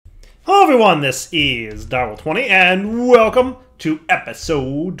Hello everyone, this is Darwell20 and welcome to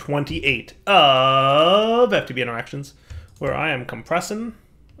episode 28 of FTB Interactions, where I am compressing,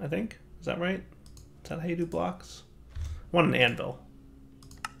 I think. Is that right? Is that how you do blocks? I want an anvil.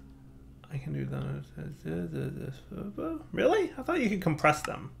 I can do that. Really? I thought you could compress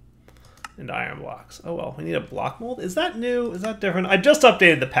them into iron blocks. Oh well, we need a block mold? Is that new? Is that different? I just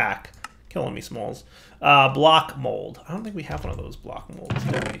updated the pack. Killing me, Smalls. Block mold. I don't think we have one of those block molds,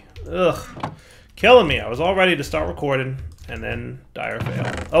 do we? Ugh. Killing me. I was all ready to start recording, and then dire fail.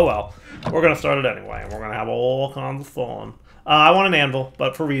 Oh well. We're going to start it anyway, and we're going to have all kinds of fun. I want an anvil,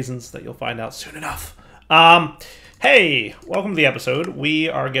 but for reasons that you'll find out soon enough. Hey, welcome to the episode. We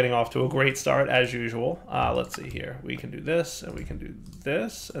are getting off to a great start, as usual. Let's see here. We can do this, and we can do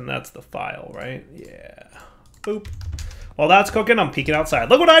this, and that's the file, right? Yeah. Boop. While that's cooking, I'm peeking outside.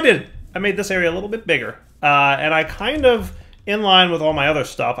 Look what I did! I made this area a little bit bigger. And I kind of, in line with all my other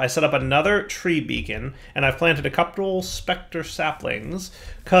stuff, I set up another tree beacon, and I've planted a couple specter saplings,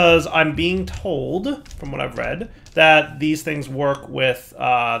 because I'm being told, from what I've read, that these things work with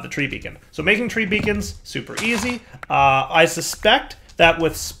the tree beacon. So making tree beacons, super easy. I suspect that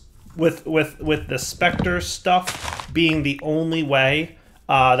with the specter stuff being the only way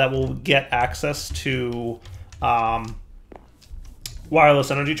that we'll get access to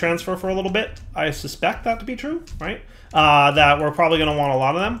wireless energy transfer for a little bit. I suspect that to be true, right? That we're probably going to want a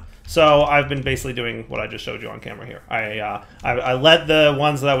lot of them. So I've been basically doing what I just showed you on camera here. I let the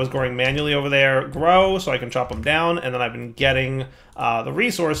ones that I was growing manually over there grow so I can chop them down, and then I've been getting the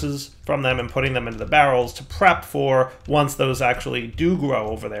resources from them and putting them into the barrels to prep for once those actually do grow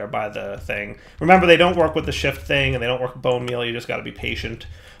over there by the thing. Remember, they don't work with the shift thing, and they don't work with bone meal. You just got to be patient,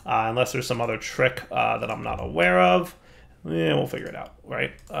 unless there's some other trick that I'm not aware of. Yeah, we'll figure it out,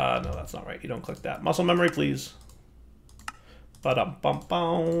 right? No, that's not right. You don't click that. Muscle memory, please.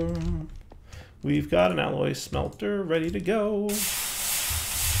 Ba-dum-bum-bum. We've got an alloy smelter ready to go.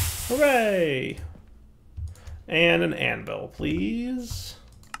 Hooray! And an anvil, please.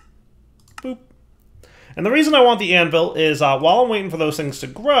 Boop. And the reason I want the anvil is while I'm waiting for those things to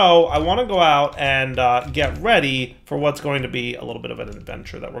grow, I want to go out and get ready for what's going to be a little bit of an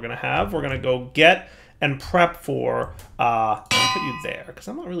adventure that we're going to have. We're going to go get and prep for, I'll put you there, because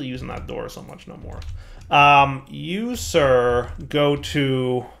I'm not really using that door so much no more. You, sir, go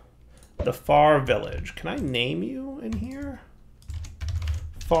to the Far Village. Can I name you in here?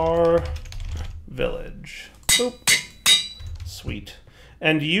 Far Village. Boop. Sweet.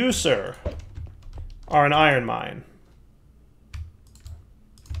 And you, sir, are an iron mine.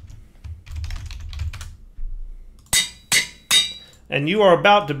 And you are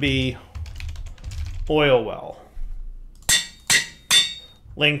about to be oil well.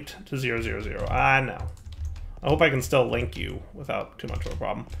 Linked to 000. I know. I hope I can still link you without too much of a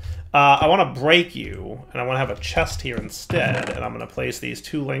problem. I want to break you, and I want to have a chest here instead, and I'm going to place these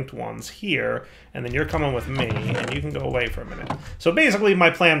two linked ones here, and then you're coming with me, and you can go away for a minute. So basically, my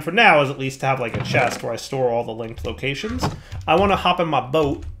plan for now is at least to have like a chest where I store all the linked locations. I want to hop in my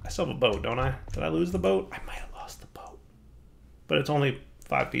boat. I still have a boat, don't I? Did I lose the boat? I might have lost the boat. But it's only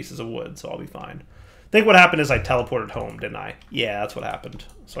 5 pieces of wood, so I'll be fine. I think what happened is I teleported home, didn't I? Yeah, that's what happened.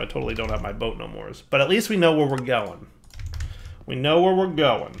 So I totally don't have my boat no more. But at least we know where we're going. We know where we're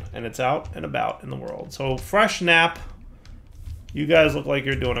going, and it's out and about in the world. So fresh nap. You guys look like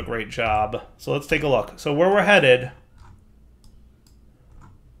you're doing a great job. So let's take a look. So where we're headed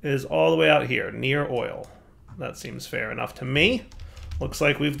is all the way out here, near oil. That seems fair enough to me. Looks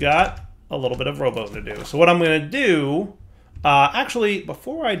like we've got a little bit of rowboating to do. So what I'm going to do, actually,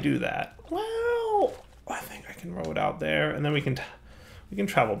 before I do that, well, I think I can row it out there, and then we can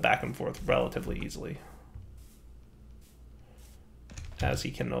travel back and forth relatively easily, as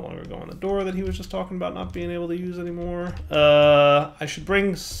he can no longer go in the door that he was just talking about not being able to use anymore. I should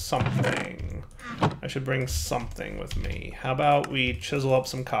bring something. I should bring something with me. How about we chisel up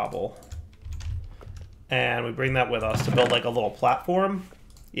some cobble, and we bring that with us to build like a little platform?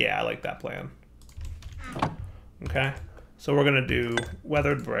 Yeah, I like that plan. Okay. So we're going to do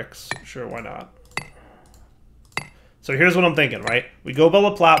weathered bricks. Sure, why not? So here's what I'm thinking, right? We go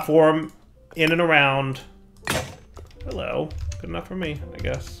build a platform in and around. Hello. Good enough for me, I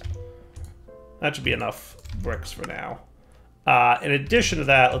guess. That should be enough bricks for now. In addition to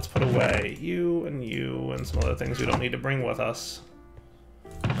that, let's put away you and some other things we don't need to bring with us.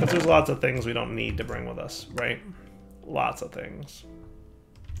 Because there's lots of things we don't need to bring with us, right? Lots of things.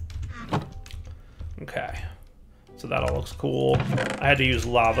 Okay. So that all looks cool. I had to use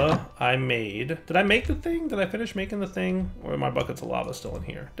lava. Did I make the thing? Did I finish making the thing? Or are my buckets of lava still in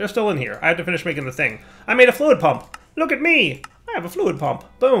here? They're still in here. I had to finish making the thing. I made a fluid pump. Look at me. I have a fluid pump.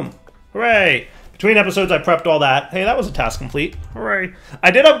 Boom. Hooray! Between episodes, I prepped all that. Hey, that was a task complete. Hooray.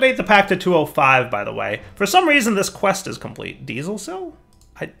 I did update the pack to 205, by the way. For some reason, this quest is complete. Diesel cell?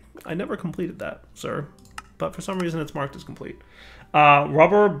 I never completed that, sir. But for some reason, it's marked as complete.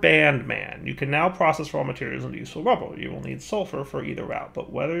 Rubber Band Man. You can now process raw materials into useful rubber. You will need sulfur for either route,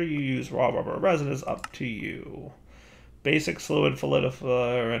 but whether you use raw rubber or resin is up to you. Basic fluid,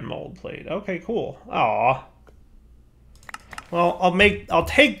 solidifier, and mold plate. Okay, cool. Aw. Well, I'll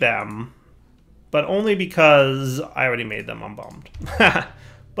take them, but only because I already made them. I'm bummed.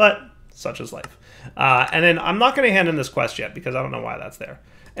 But such is life. And then I'm not going to hand in this quest yet because I don't know why that's there.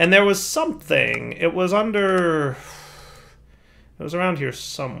 And there was something. It was under... It was around here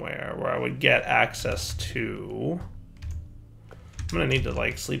somewhere where I would get access to... I'm going to need to,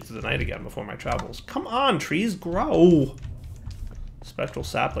 like, sleep through the night again before my travels. Come on, trees, grow! Spectral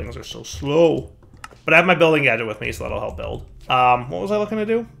saplings are so slow. But I have my building gadget with me, so that'll help build. What was I looking to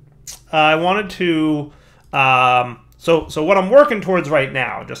do? I wanted to... So what I'm working towards right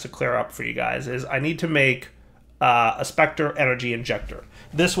now, just to clear up for you guys, is I need to make a Spectre energy injector.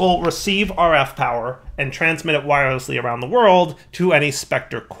 This will receive RF power and transmit it wirelessly around the world to any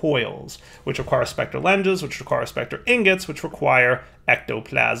Spectre coils, which require Spectre lenses, which require Spectre ingots, which require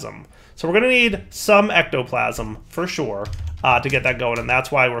ectoplasm. So we're going to need some ectoplasm, for sure, to get that going, and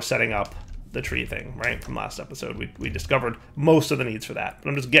that's why we're setting up the tree thing, right? From last episode, we discovered most of the needs for that. But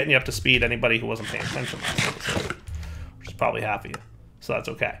I'm just getting you up to speed, anybody who wasn't paying attention last episode, which is probably half of you, so that's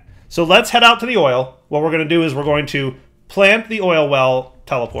okay. So let's head out to the oil. What we're going to do is we're going to plant the oil well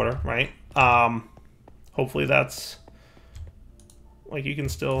teleporter, right? Hopefully that's... Like, you can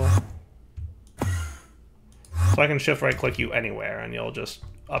still... So I can shift right-click you anywhere, and you'll just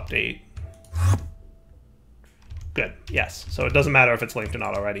update. Good, yes. So it doesn't matter if it's linked or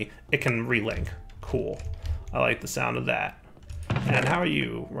not already. It can relink. Cool. I like the sound of that. And how are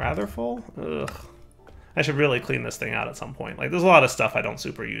you? Rather full? Ugh. I should really clean this thing out at some point. Like, there's a lot of stuff I don't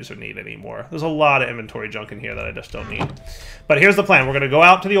super use or need anymore. There's a lot of inventory junk in here that I just don't need. But here's the plan. We're going to go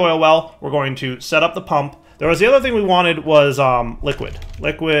out to the oil well. We're going to set up the pump. There was the other thing we wanted was liquid.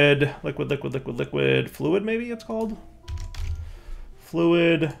 Liquid, fluid maybe it's called?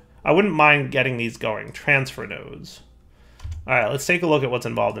 Fluid. I wouldn't mind getting these going. Transfer nodes. All right, let's take a look at what's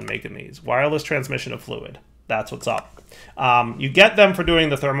involved in making these. Wireless transmission of fluid. That's what's up. You get them for doing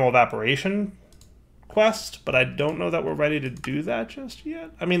the thermal evaporation quest, but I don't know that we're ready to do that just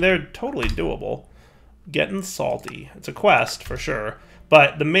yet. I mean, they're totally doable. Getting salty. It's a quest, for sure.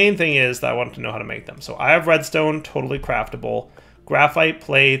 But the main thing is that I want to know how to make them. So I have redstone, totally craftable. Graphite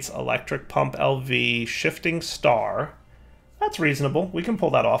plates, electric pump LV, shifting star. That's reasonable. We can pull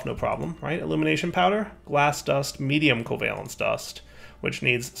that off, no problem, right? Illumination powder, glass dust, medium covalence dust, which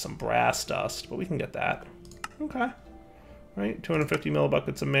needs some brass dust, but we can get that. Okay. Right, 250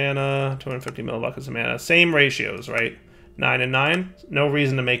 millibuckets of mana, 250 millibuckets of mana. Same ratios, right? 9 and 9. No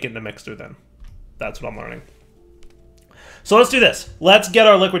reason to make it in a mixer then. That's what I'm learning. So let's do this. Let's get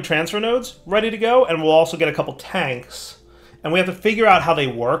our liquid transfer nodes ready to go, and we'll also get a couple tanks. And we have to figure out how they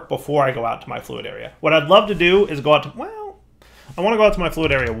work before I go out to my fluid area. What I'd love to do is go out to... Well, I want to go out to my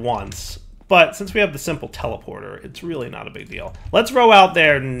fluid area once. But since we have the simple teleporter, it's really not a big deal. Let's row out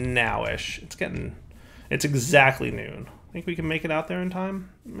there now-ish. It's exactly noon. Think we can make it out there in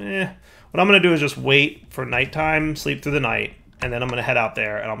time? What I'm going to do is just wait for nighttime, sleep through the night, and then I'm going to head out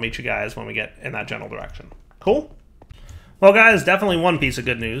there, and I'll meet you guys when we get in that general direction. Cool? Well, guys, definitely one piece of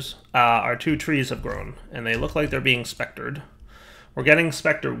good news. Our 2 trees have grown, and they look like they're being spectered. We're getting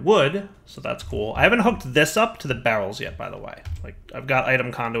specter wood, so that's cool. I haven't hooked this up to the barrels yet, by the way. Like, I've got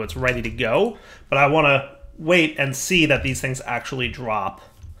item conduits ready to go, but I want to wait and see that these things actually drop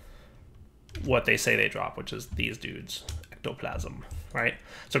what they say they drop, which is these dudes. Ectoplasm, right?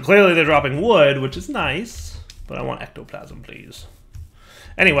 So clearly they're dropping wood, which is nice, but I want ectoplasm, please.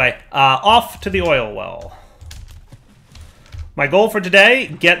 Anyway, off to the oil well. My goal for today,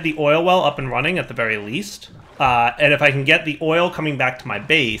 get the oil well up and running at the very least. And if I can get the oil coming back to my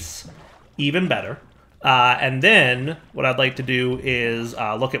base, even better. And then what I'd like to do is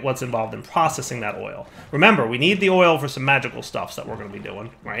look at what's involved in processing that oil. Remember, we need the oil for some magical stuffs that we're going to be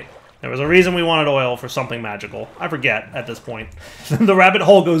doing, right? There was a reason we wanted oil for something magical. I forget at this point. The rabbit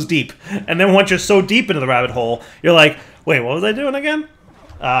hole goes deep. And then once you're so deep into the rabbit hole, you're like, wait, what was I doing again?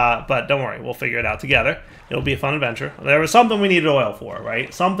 But don't worry, we'll figure it out together. It'll be a fun adventure. There was something we needed oil for,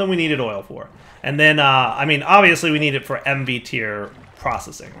 right? Something we needed oil for. And then, I mean, obviously we need it for MV tier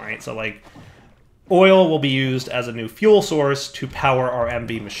processing, right? So, like, oil will be used as a new fuel source to power our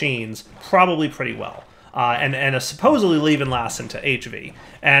MV machines probably pretty well. and supposedly leaving lasts into HV.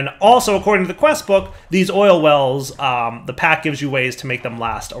 And also, according to the quest book, these oil wells, the pack gives you ways to make them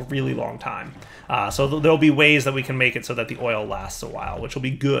last a really long time. So there'll be ways that we can make it so that the oil lasts a while, which will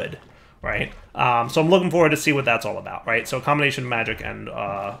be good, right? So I'm looking forward to see what that's all about, right? So a combination of magic and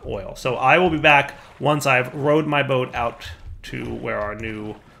oil. So I will be back once I've rowed my boat out to where our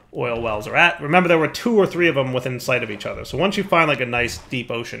new oil wells are at. Remember, there were 2 or 3 of them within sight of each other. So once you find like a nice deep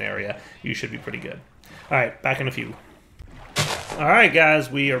ocean area, you should be pretty good. All right, back in a few. All right,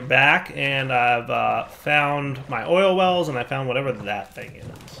 guys, we are back, and I've found my oil wells, and I found whatever that thing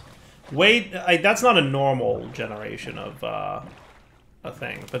is. Wait, that's not a normal generation of a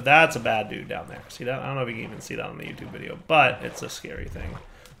thing, but that's a bad dude down there. See that? I don't know if you can even see that on the YouTube video, but it's a scary thing.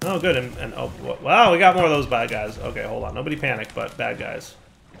 Oh, good, and oh, wow, we got more of those bad guys. Okay, hold on. Nobody panic, but bad guys.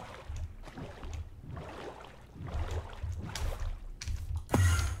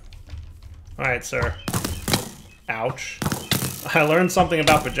 Alright, sir. Ouch. I learned something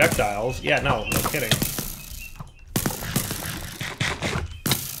about projectiles. Yeah, no kidding.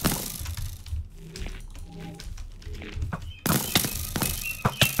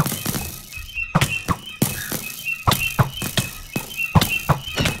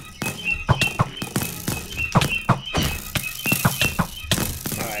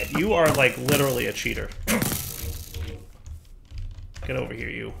 Alright, you are like literally a cheater. Get over here,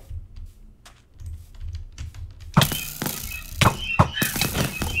 you.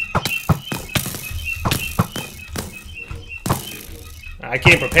 I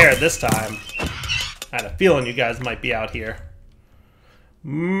came prepared this time. I had a feeling you guys might be out here.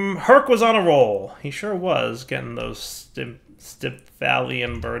 Herc was on a roll. He sure was, getting those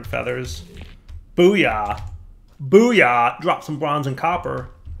Stipthalian bird feathers. Booyah. Booyah! Drop some bronze and copper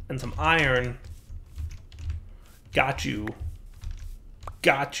and some iron. Got you.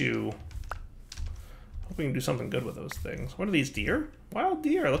 Got you. Hope we can do something good with those things. What are these, deer? Wild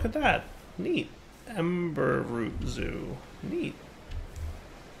deer, look at that. Neat. Ember root zoo. Neat.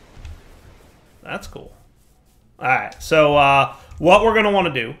 That's cool. Alright, so what we're going to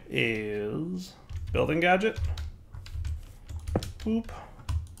want to do is building gadget. Boop.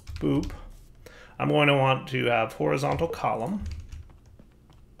 Boop. I'm going to want to have horizontal column.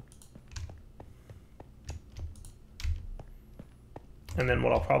 And then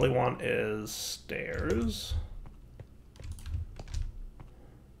what I'll probably want is stairs.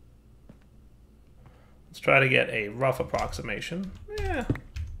 Let's try to get a rough approximation. Yeah.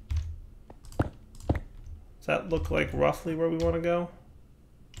 Does that look like roughly where we want to go?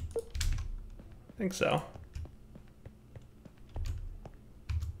 I think so.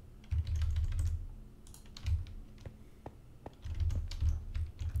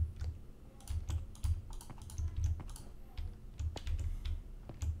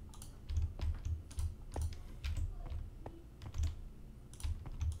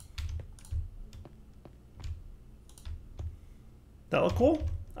 That look cool?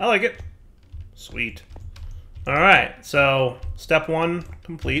 I like it. Sweet. Alright, so step 1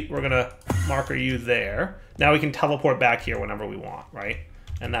 complete. We're going to marker you there. Now we can teleport back here whenever we want, right?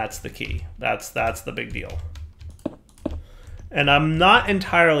 And that's the key. That's the big deal. And I'm not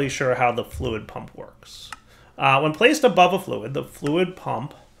entirely sure how the fluid pump works. When placed above a fluid, the fluid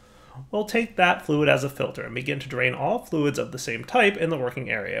pump will take that fluid as a filter and begin to drain all fluids of the same type in the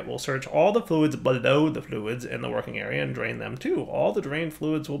working area. It will search all the fluids below the fluids in the working area and drain them too. All the drained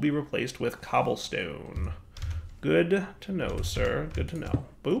fluids will be replaced with cobblestone. Good to know, sir. Good to know.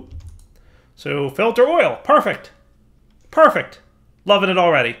 Boop. So, filter oil. Perfect. Perfect. Loving it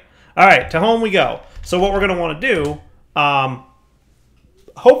already. All right, to home we go. So what we're going to want to do,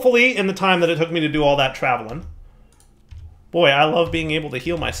 hopefully in the time that it took me to do all that traveling. Boy, I love being able to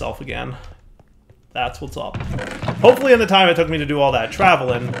heal myself again. That's what's up. Hopefully in the time it took me to do all that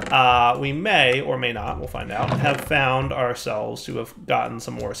traveling, we may, or may not, we'll find out, have found ourselves to have gotten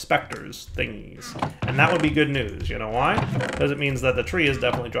some more specters thingies. And that would be good news. You know why? Because it means that the tree is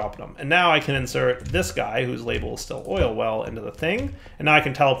definitely dropping them. And now I can insert this guy, whose label is still oil well, into the thing. And now I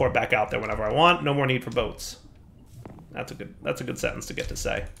can teleport back out there whenever I want. No more need for boats. That's a good sentence to get to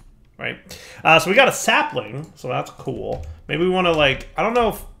say. Right? So we got a sapling, so that's cool. Maybe we want to, like, I don't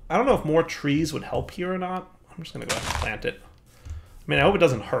know if more trees would help here or not. I'm just going to go ahead and plant it. I mean, I hope it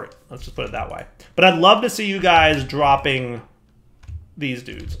doesn't hurt. Let's just put it that way. But I'd love to see you guys dropping these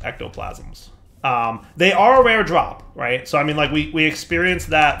dudes, ectoplasms. They are a rare drop, right? So, I mean, like, we experienced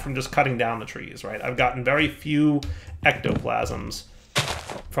that from just cutting down the trees, right? I've gotten very few ectoplasms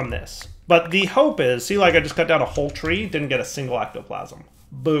from this. But the hope is, see, like, I just cut down a whole tree, didn't get a single ectoplasm.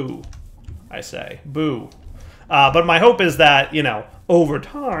 Boo, I say. Boo. But my hope is that, you know, over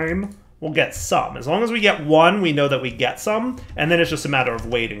time, we'll get some. As long as we get one, we know that we get some, and then it's just a matter of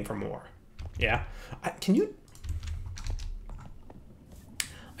waiting for more. Yeah? Can you...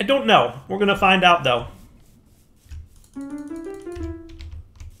 I don't know. We're going to find out, though.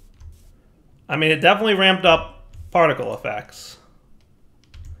 I mean, it definitely ramped up particle effects.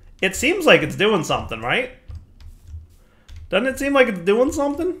 It seems like it's doing something, right? Doesn't it seem like it's doing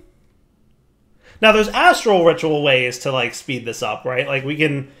something? Now, there's astral ritual ways to, like, speed this up, right? Like, we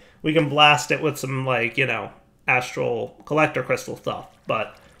can blast it with some, like, you know, astral collector crystal stuff.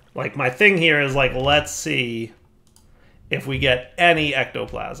 But, like, my thing here is, like, let's see if we get any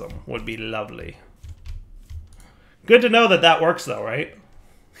ectoplasm. Would be lovely. Good to know that that works, though, right?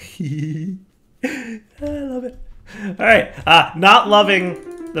 I love it. All right. Not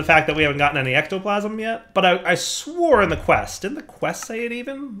loving the fact that we haven't gotten any ectoplasm yet, but I swore in the quest. Didn't the quest say it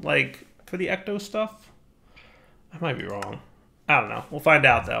even? Like, for the ecto stuff? I might be wrong. I don't know. We'll find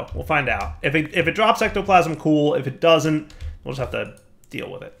out, though. We'll find out. If it drops ectoplasm, cool. If it doesn't, we'll just have to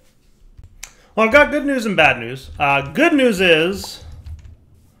deal with it. Well, I've got good news and bad news. Good news is...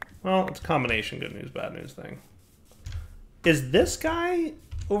 Well, it's a combination good news, bad news thing. Is this guy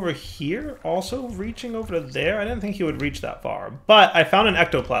over here also reaching over to there? I didn't think he would reach that far. But I found an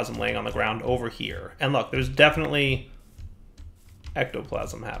ectoplasm laying on the ground over here. And look, there's definitely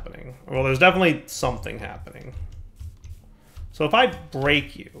ectoplasm happening. Well, there's definitely something happening. So if I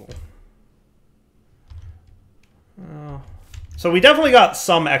break you... So we definitely got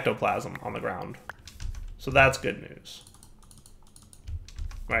some ectoplasm on the ground. So that's good news.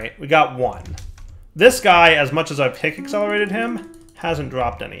 Right? We got one. This guy, as much as I've kick accelerated him, hasn't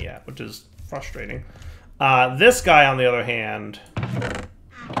dropped any yet, which is frustrating. This guy, on the other hand,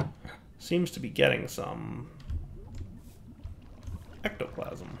 seems to be getting some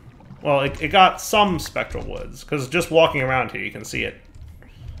ectoplasm. Well, it got some spectral woods, because just walking around here, you can see it.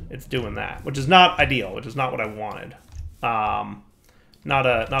 It's doing that, which is not ideal, which is not what I wanted. Not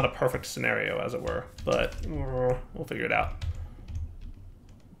a perfect scenario, as it were, but we'll figure it out.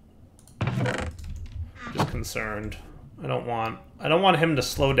 Just concerned. I don't want him to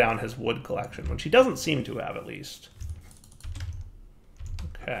slow down his wood collection, which he doesn't seem to have, at least.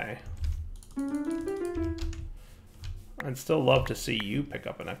 Okay. I'd still love to see you pick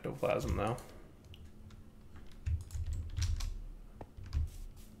up an ectoplasm, though.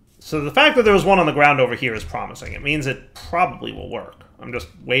 So the fact that there was one on the ground over here is promising. It means it probably will work. I'm just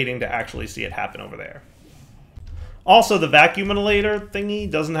waiting to actually see it happen over there. Also, the vacuum inhalator thingy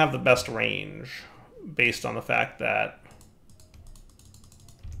doesn't have the best range, based on the fact that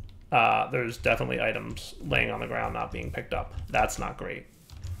there's definitely items laying on the ground not being picked up. That's not great.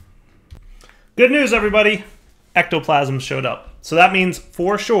 Good news, everybody! Ectoplasm showed up. So that means,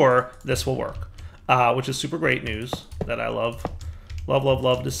 for sure, this will work. Which is super great news that I love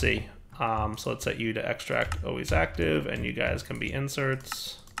to see. So let's set you to extract always active, and you guys can be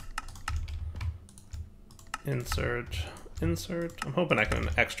inserts. Insert. I'm hoping I can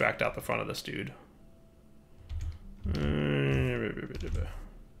extract out the front of this dude.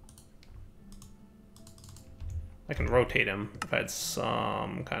 I can rotate him if I had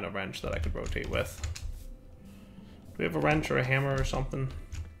some kind of wrench that I could rotate with. Do we have a wrench or a hammer or something?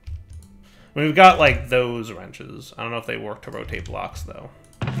 I mean, we've got, like, those wrenches. I don't know if they work to rotate blocks, though.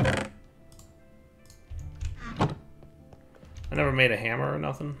 I never made a hammer or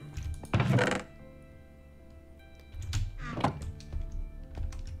nothing.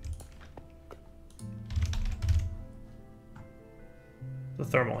 The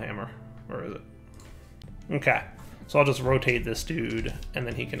thermal hammer. Where is it? Okay. So I'll just rotate this dude, and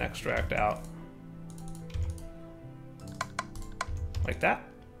then he can extract out. Like that.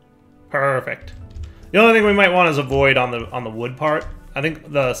 Perfect. The only thing we might want is a void on the wood part. I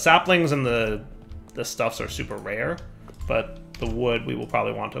think the saplings and the stuffs are super rare, but the wood we will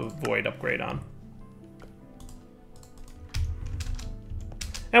probably want a void upgrade on.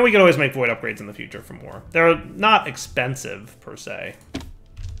 And we can always make void upgrades in the future for more. They're not expensive, per se.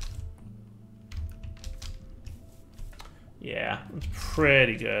 Yeah, it's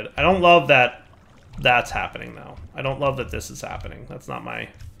pretty good. I don't love that that's happening, though. I don't love that this is happening. That's not my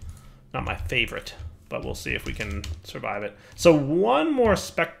favorite, but we'll see if we can survive it. So one more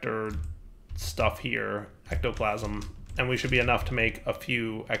Spectre stuff here, ectoplasm, and we should be enough to make a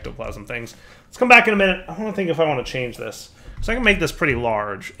few ectoplasm things. Let's come back in a minute. I want to think if I want to change this. So I can make this pretty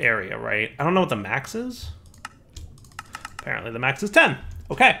large area, right? I don't know what the max is. Apparently the max is 10.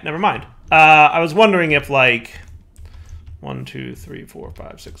 Okay, never mind. I was wondering if, like, 1, 2, 3, 4,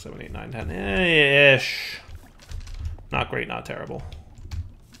 5, 6, 7, 8, 9, 10 ish. Not great, not terrible.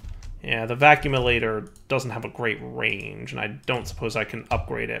 Yeah, the vacuumulator doesn't have a great range, and I don't suppose I can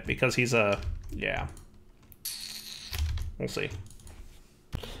upgrade it because he's a... yeah. We'll see.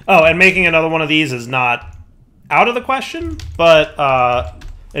 Oh, and making another one of these is not out of the question, but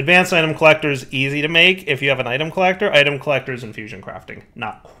advanced item collector is easy to make if you have an item collector. Item collectors and fusion crafting.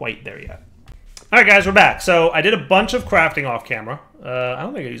 Not quite there yet. All right, guys, we're back. So I did a bunch of crafting off camera. I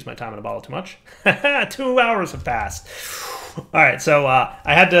don't think I used my time in a bottle too much. 2 hours have passed. All right, so I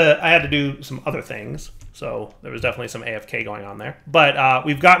had to do some other things. So there was definitely some AFK going on there. But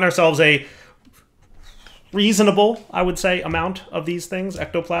we've gotten ourselves a reasonable, I would say, amount of these things,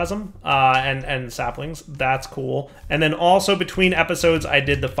 ectoplasm and saplings. That's cool. And then also between episodes, I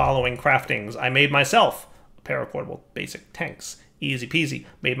did the following craftings. I made myself a pair of portable basic tanks. Easy peasy.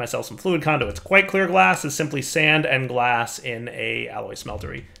 Made myself some fluid conduits. Quite clear glass is simply sand and glass in a alloy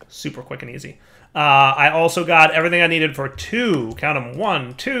smeltery. Super quick and easy. I also got everything I needed for 2, count them,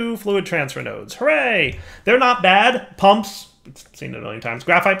 1, 2 fluid transfer nodes. Hooray! They're not bad. Pumps, seen it a million times.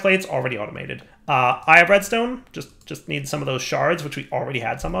 Graphite plates, already automated. I have redstone, just need some of those shards, which we already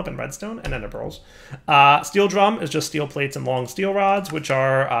had some of in redstone, and ender pearls. Steel drum is just steel plates and long steel rods, which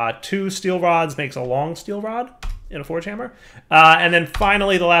are 2 steel rods makes a long steel rod in a forge hammer. And then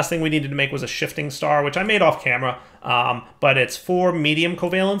finally, the last thing we needed to make was a shifting star, which I made off camera, but it's 4 medium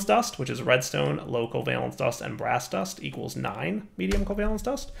covalence dust, which is redstone, low covalence dust, and brass dust, equals 9 medium covalence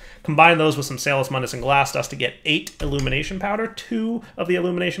dust. Combine those with some Salus Mundus and glass dust to get 8 illumination powder. 2 of the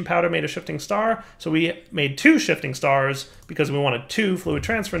illumination powder made a shifting star, so we made 2 shifting stars because we wanted 2 fluid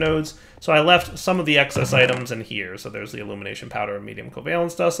transfer nodes. So I left some of the excess items in here. So there's the illumination powder and medium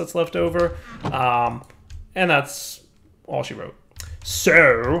covalence dust that's left over. And that's all she wrote.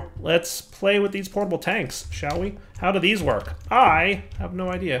 So, let's play with these portable tanks, shall we? How do these work? I have no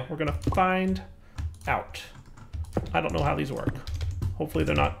idea. We're gonna find out. I don't know how these work. Hopefully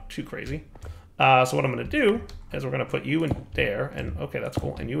they're not too crazy. So what I'm gonna do is we're gonna put you in there, and okay, that's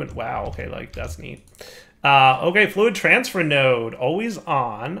cool. And you in, wow, okay, like, that's neat. Okay, fluid transfer node, always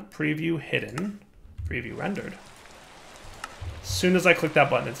on, preview hidden, preview rendered. As soon as I click that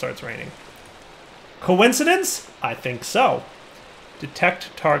button, it starts raining. Coincidence? I think so.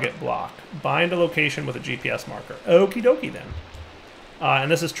 Detect target block. Bind a location with a GPS marker. Okie dokie then. And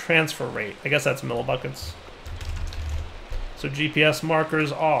this is transfer rate. I guess that's millibuckets. So GPS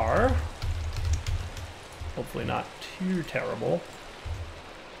markers are hopefully not too terrible.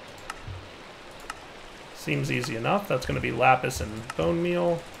 Seems easy enough. That's going to be lapis and bone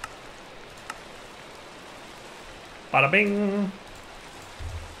meal. Bada bing.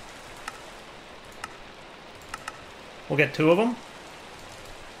 We'll get 2 of them.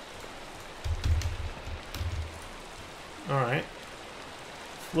 Alright.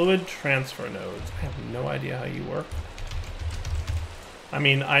 Fluid transfer nodes. I have no idea how you work. I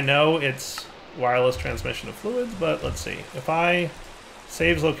mean, I know it's wireless transmission of fluids, but let's see. If I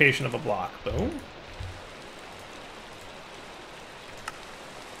saves location of a block, boom.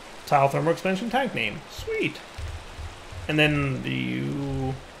 Tile thermal expansion tank name. Sweet. And then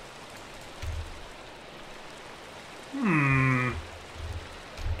you...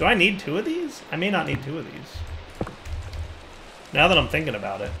 Do I need 2 of these? I may not need 2 of these. Now that I'm thinking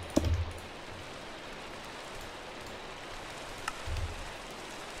about it.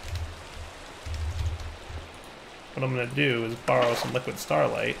 What I'm going to do is borrow some liquid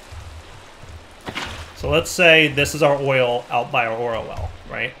starlight. So let's say this is our oil out by our oil well,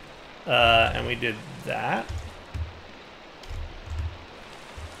 right? And we did that.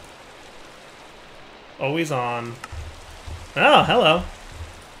 Always on. Oh, hello.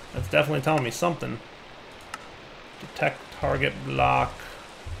 That's definitely telling me something. Detect target block.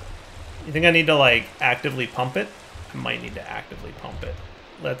 You think I need to, like, actively pump it? I might need to actively pump it.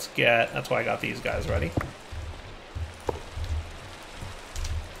 Let's get... That's why I got these guys ready.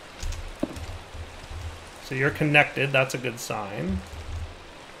 So you're connected. That's a good sign.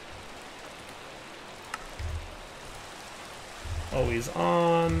 Always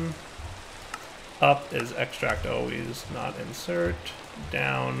on. Up is extract always, not insert.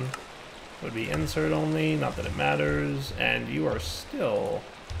 Down would be insert only, not that it matters. And you are still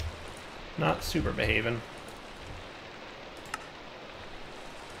not super behaving.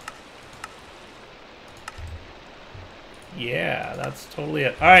 Yeah, that's totally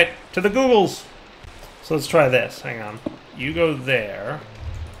it. All right, to the Googles. So let's try this. Hang on. You go there.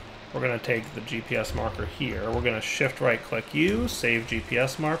 We're going to take the GPS marker here. We're going to shift right click you, save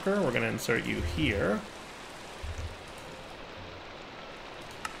GPS marker. We're going to insert you here.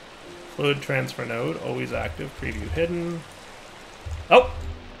 Fluid transfer node, always active, preview hidden. Oh!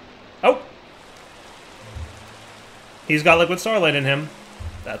 Oh! He's got liquid starlight in him.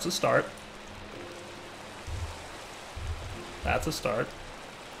 That's a start. That's a start.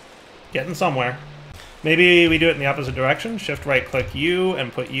 Getting somewhere. Maybe we do it in the opposite direction. Shift right click you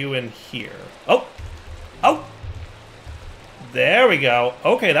and put you in here. Oh! Oh! There we go.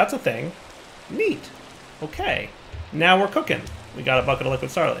 Okay, that's a thing. Neat. Okay. Now we're cooking. We got a bucket of liquid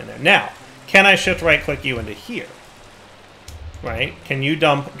starlight in there. Now, can I shift right click you into here? Right? Can you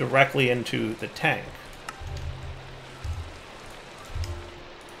dump directly into the tank?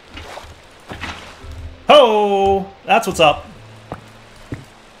 Oh! That's what's up.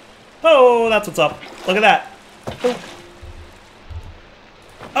 Oh, that's what's up. Look at that. Oh,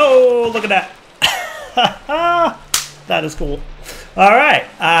 oh look at that. That is cool. All right.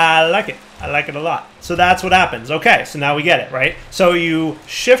 I like it. I like it a lot. So that's what happens. Okay, so now we get it, right? So you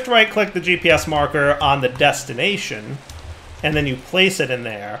shift right-click the GPS marker on the destination, and then you place it in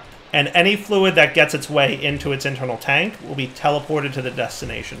there, and any fluid that gets its way into its internal tank will be teleported to the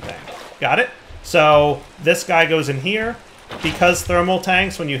destination tank. Got it? So this guy goes in here. Because thermal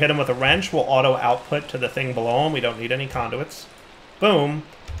tanks, when you hit them with a wrench, will auto-output to the thing below them. We don't need any conduits. Boom.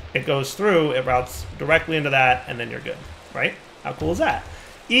 It goes through, it routes directly into that, and then you're good. Right? How cool is that?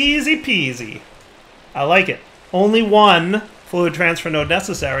 Easy peasy. I like it. Only one fluid transfer node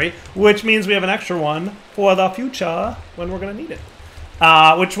necessary, which means we have an extra one for the future when we're going to need it.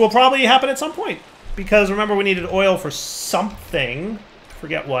 Which will probably happen at some point. Because remember, we needed oil for something.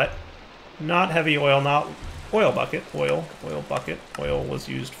 Forget what. Not heavy oil, not... Oil bucket. Oil bucket. Oil was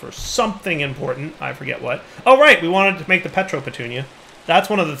used for something important. I forget what. Oh, right. We wanted to make the Petro Petunia. That's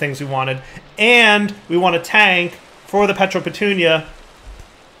one of the things we wanted. And we want a tank for the Petro Petunia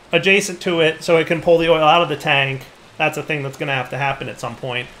adjacent to it so it can pull the oil out of the tank. That's a thing that's going to have to happen at some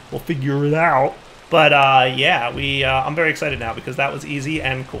point. We'll figure it out. But, yeah, I'm very excited now because that was easy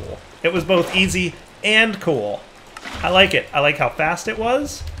and cool. It was both easy and cool. I like it. I like how fast it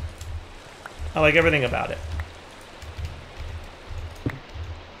was. I like everything about it.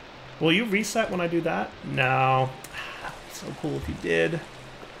 Will you reset when I do that? No. So cool if you did.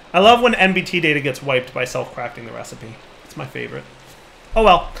 I love when NBT data gets wiped by self-crafting the recipe. It's my favorite. Oh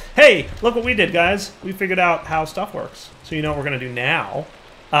well. Hey, look what we did, guys. We figured out how stuff works. So you know what we're going to do now.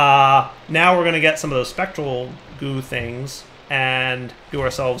 Now we're going to get some of those spectral goo things and do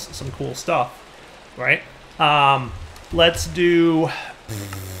ourselves some cool stuff. Right? Let's do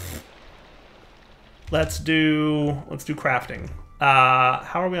crafting.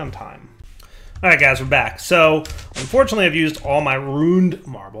 How are we on time? Alright guys, we're back. So, unfortunately I've used all my ruined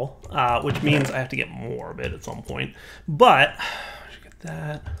marble, which means I have to get more of it at some point. But, we should get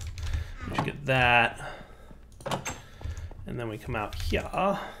that, we should get that, and then we come out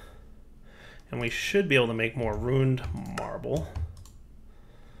here, and we should be able to make more ruined marble.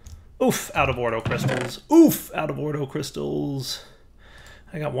 Oof, out of ordo crystals. Oof, out of ordo crystals.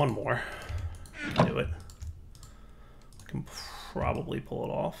 I got one more. I can do it. I can probably pull it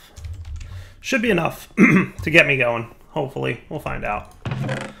off. Should be enough to get me going. Hopefully. We'll find out.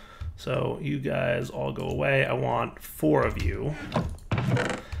 So you guys all go away. I want 4 of you.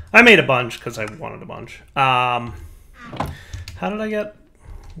 I made a bunch because I wanted a bunch. How did I get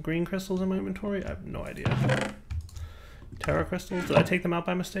green crystals in my inventory? I have no idea. Terra crystals? Did I take them out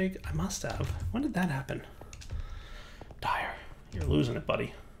by mistake? I must have. When did that happen? Dire. You're losing it,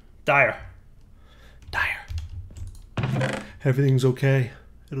 buddy. Dire. Dire. Everything's okay.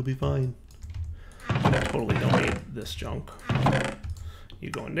 It'll be fine. I totally don't need this junk. You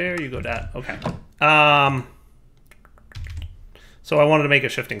go in there, you go that. Okay. So I wanted to make a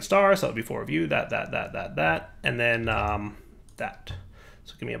shifting star, so that would be 4 of you. That. And then that.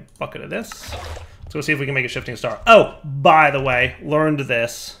 So give me a bucket of this. Let's go see if we can make a shifting star. Oh, by the way, learned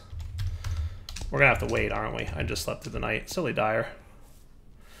this. We're going to have to wait, aren't we? I just slept through the night. Silly Dire.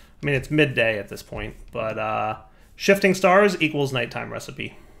 I mean, it's midday at this point, but shifting stars equals nighttime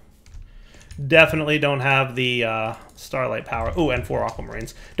recipe. Definitely don't have the starlight power. Oh, and 4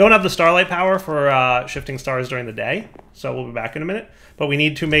 aquamarines. Don't have the starlight power for shifting stars during the day, so we'll be back in a minute. But we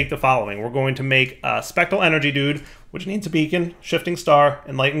need to make the following. We're going to make a spectral energy dude, which needs a beacon, shifting star,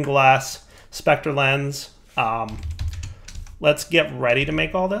 enlightened glass, spectre lens. Let's get ready to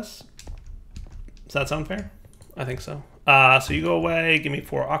make all this. Does that sound fair? I think so. So you go away, give me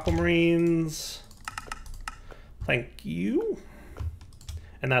 4 aquamarines. Thank you.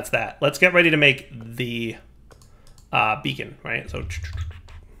 And that's that. Let's get ready to make the beacon, right? So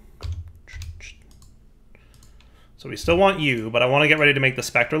we still want you, but I want to get ready to make the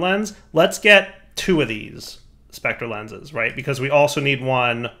spectre lens. Let's get 2 of these spectre lenses, right? Because we also need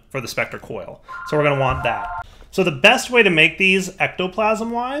one for the spectre coil. So we're going to want that. So the best way to make these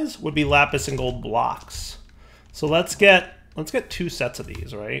ectoplasm-wise would be lapis and gold blocks. So let's get let's get 2 sets of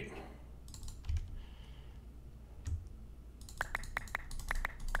these, right?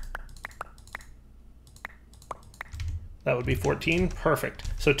 That would be 14. Perfect.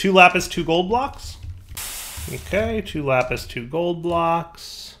 So 2 lapis, 2 gold blocks. Okay, 2 lapis, 2 gold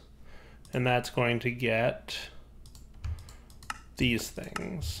blocks. And that's going to get these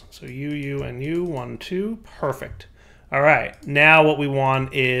things. So you, and you, 1, 2. Perfect. All right. Now what we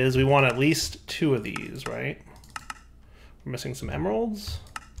want is we want at least 2 of these, right? We're missing some emeralds.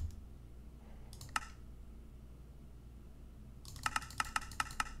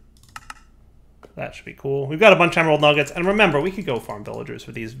 That should be cool. We've got a bunch of emerald nuggets. And remember, we could go farm villagers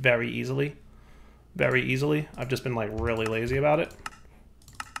for these very easily. Very easily. I've just been like really lazy about it.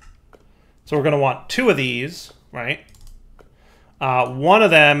 So we're going to want 2 of these, right? One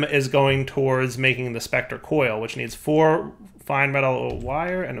of them is going towards making the Spectre coil, which needs 4 fine metal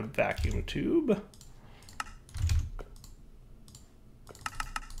wire and a vacuum tube.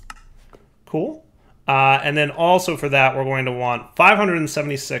 Cool. And then also for that, we're going to want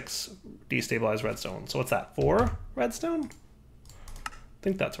 576 destabilized redstone. So what's that? 4 redstone? I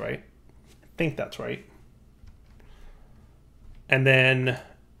think that's right. I think that's right. And then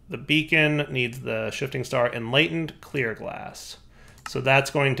the beacon needs the shifting star enlightened clear glass. So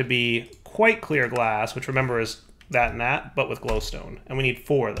that's going to be quite clear glass, which remember is that and that, but with glowstone. And we need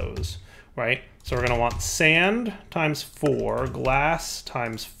 4 of those, right? So we're going to want sand times 4, glass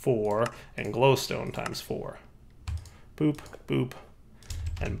times 4, and glowstone times 4. Boop, boop,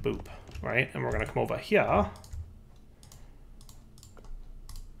 and boop, right? And we're going to come over here.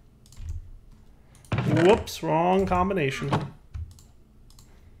 Whoops, wrong combination.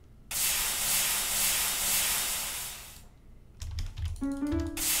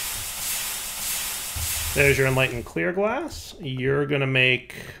 There's your enlightened clear glass. You're gonna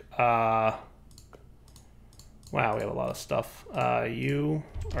make, wow, we have a lot of stuff. You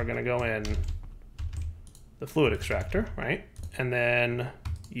are gonna go in the fluid extractor, right? And then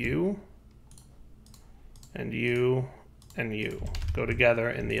you, and you, and you go together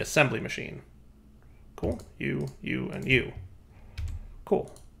in the assembly machine. Cool, you, and you.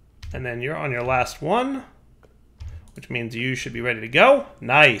 Cool. And then you're on your last one, which means you should be ready to go.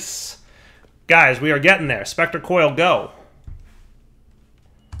 Nice. Guys, we are getting there. Spectre coil, go.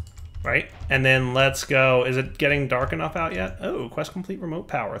 Right? And then let's go. Is it getting dark enough out yet? Oh, quest complete remote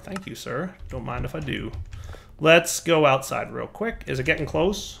power. Thank you, sir. Don't mind if I do. Let's go outside real quick. Is it getting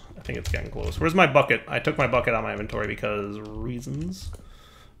close? I think it's getting close. Where's my bucket? I took my bucket out of my inventory because reasons.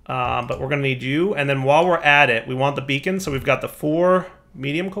 But we're going to need you. And then while we're at it, we want the beacon. So we've got the 4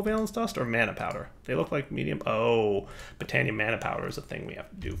 medium covalence dust or mana powder. They look like medium. Oh, Britannia mana powder is a thing we have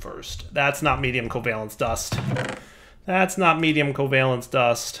to do first. That's not medium covalence dust. That's not medium covalence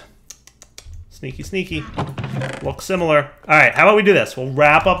dust. Sneaky, sneaky. Looks similar. All right, how about we do this? We'll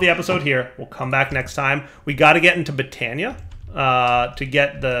wrap up the episode here. We'll come back next time. We got to get into Britannia to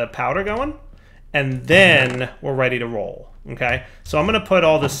get the powder going. And then we're ready to roll. Okay, so I'm going to put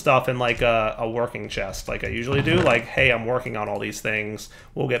all this stuff in like a working chest like I usually do. Like, hey, I'm working on all these things.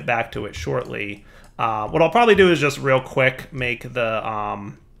 We'll get back to it shortly. What I'll probably do is just real quick make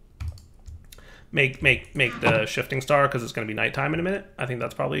the make the shifting star because it's going to be nighttime in a minute. I think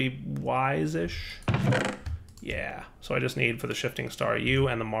that's probably wise-ish. Yeah, so I just need for the shifting star you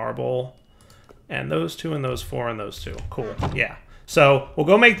and the marble and those 2 and those 4 and those 2. Cool, yeah. So we'll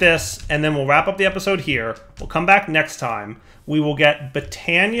go make this, and then we'll wrap up the episode here. We'll come back next time. We will get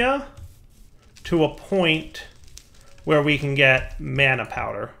Britannia to a point where we can get mana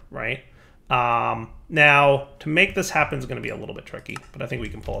powder, right? Now, to make this happen is going to be a little bit tricky, but I think we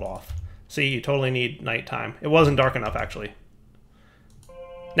can pull it off. See, you totally need nighttime. It wasn't dark enough, actually.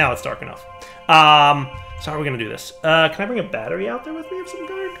 Now it's dark enough. So how are we going to do this? Can I bring a battery out there with me of some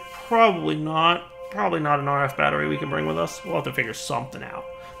kind? Probably not. Probably not an RF battery we can bring with us. We'll have to figure something out.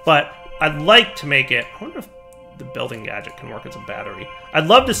 But I'd like to make it... I wonder if the building gadget can work as a battery. I'd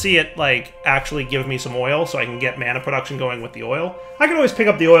love to see it, like, actually give me some oil so I can get mana production going with the oil. I can always pick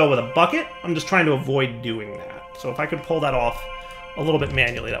up the oil with a bucket. I'm just trying to avoid doing that. So if I could pull that off a little bit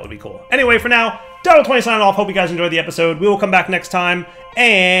manually, that would be cool. Anyway, for now, Donald20 signing off. Hope you guys enjoyed the episode. We will come back next time.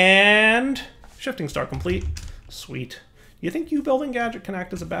 And... shifting star complete. Sweet. You think you building gadget can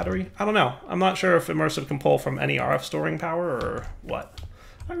act as a battery? I don't know. I'm not sure if immersive can pull from any RF storing power or what.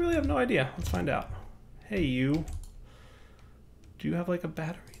 I really have no idea. Let's find out. Hey, you. Do you have like a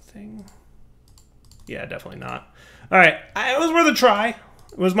battery thing? Yeah, definitely not. All right. It was worth a try.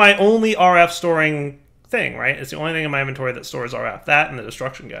 It was my only RF storing thing, right? It's the only thing in my inventory that stores RF. That and the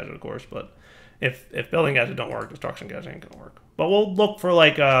destruction gadget, of course. But if building gadget don't work, destruction gadget ain't gonna work. But we'll look for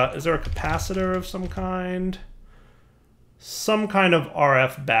like is there a capacitor of some kind? some kind of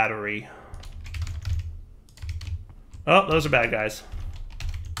RF battery. Oh, those are bad guys.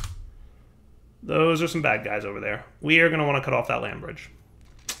 Those are some bad guys over there. We are going to want to cut off that land bridge.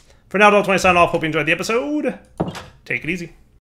 For now, Adult 20 sign off. Hope you enjoyed the episode. Take it easy.